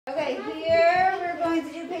Okay, here we're going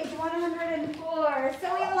to do page 104.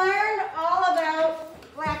 So we learned all about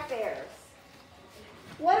black bears.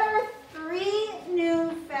 What are 3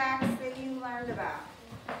 new facts that you learned about?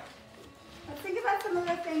 Let's think about some of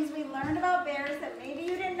the things we learned about bears that maybe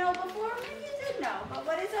you didn't know before, maybe you did know. But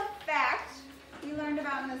what is a fact you learned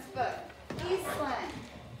about in this book? Eastland.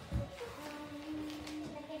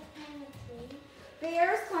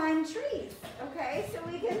 Bears climb trees. Okay, so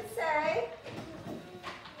we can say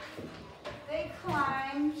they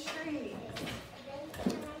climb trees.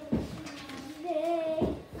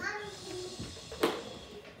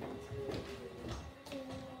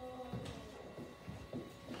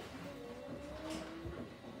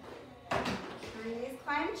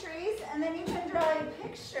 Climb trees, and then you can draw a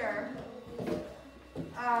picture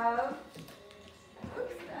of,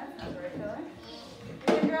 oops, that's not the right color.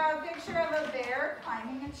 You can draw a picture of a bear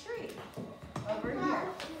climbing a tree over here.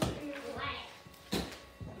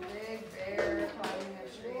 Big bear climbing a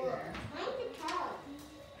tree there.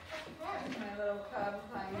 There's my little cub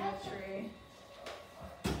climbing a tree.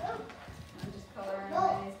 I'm just coloring him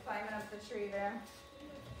in. He's climbing up the tree there.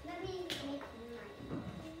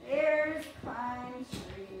 Bears climb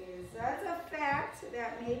trees. That's a fact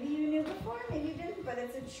that maybe you knew before, maybe you didn't, but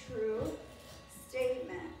it's a true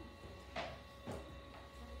statement.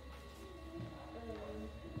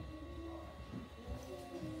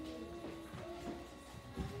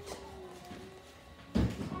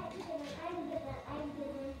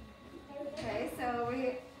 Okay, so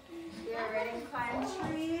we are ready to climb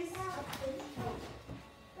trees.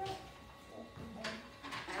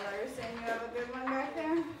 You're saying you have a good one back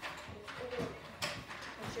there?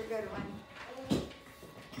 What's your good one?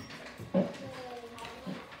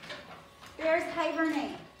 Bears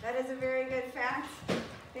hibernate. That is a very good fact.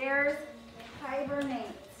 Bears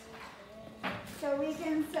hibernate. So we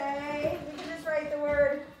can say, we can just write the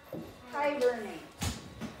word hibernate.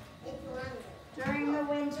 During the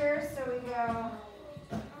winter, so we go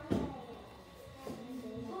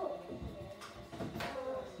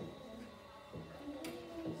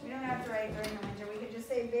during the winter. We could just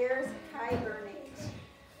say bears hibernate.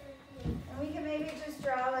 And we can maybe just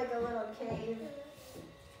draw like a little cave.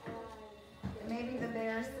 And maybe the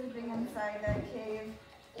bear sleeping inside that cave.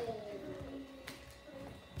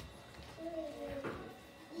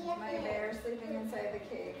 My bear sleeping inside the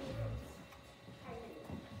cave.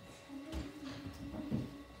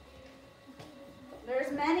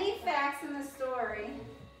 There's many facts in the story.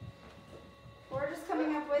 We're just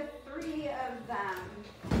coming up with 3 of them.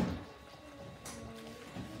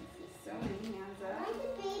 So many hands up.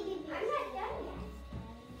 I'm not done yet.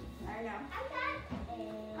 I know.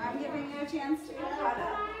 I'm giving you a chance to get caught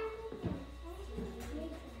up.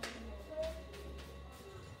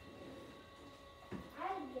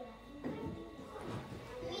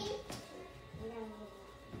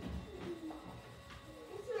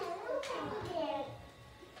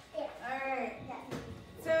 All right.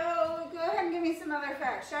 So go ahead and give me some other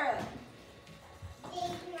facts. Charlotte.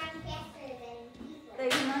 They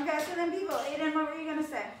can run faster than people. Aiden, what were you going to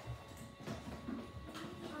say?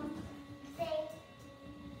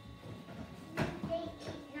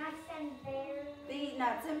 They eat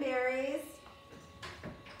nuts and berries.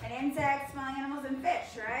 And insects, small animals, and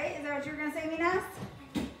fish, right? Is that what you were going to say, Minas?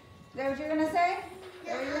 Is that what you're going to say? Is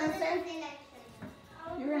that what you were going to say?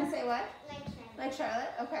 You were going to say what? Like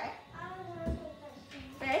Charlotte? Okay.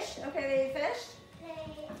 Fish? Okay, they eat fish?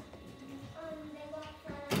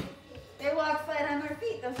 They walk flat on their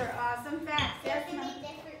feet. Those are awesome facts. Yes,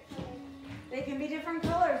 they can be different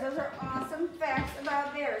colors. Those are awesome facts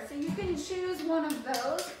about bears. So you can choose one of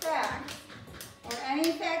those facts or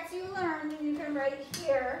any facts you learned, and you can write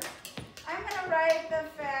here. I'm going to write the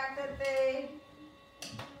fact that they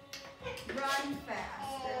run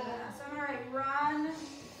fast. So I'm going to write run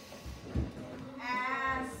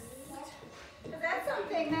fast. Because that's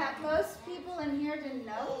something that most people in here didn't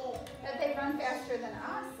know, that they run faster than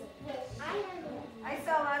us. I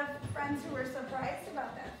saw a lot of friends who were surprised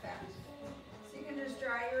about that fact. So you can just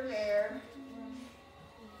draw your bear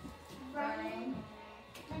running.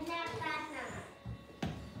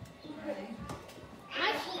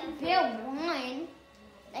 I see bear one.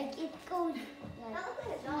 Like it goes. I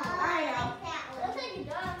know. Looks like a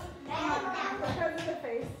dog. Because of the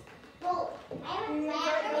face.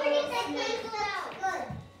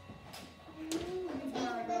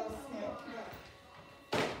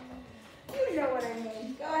 You know what I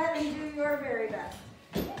mean. Go ahead and do your very best.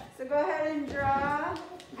 So go ahead and draw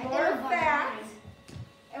your fact.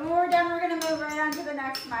 And when we're done, we're going to move right on to the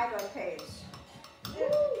next My Book page.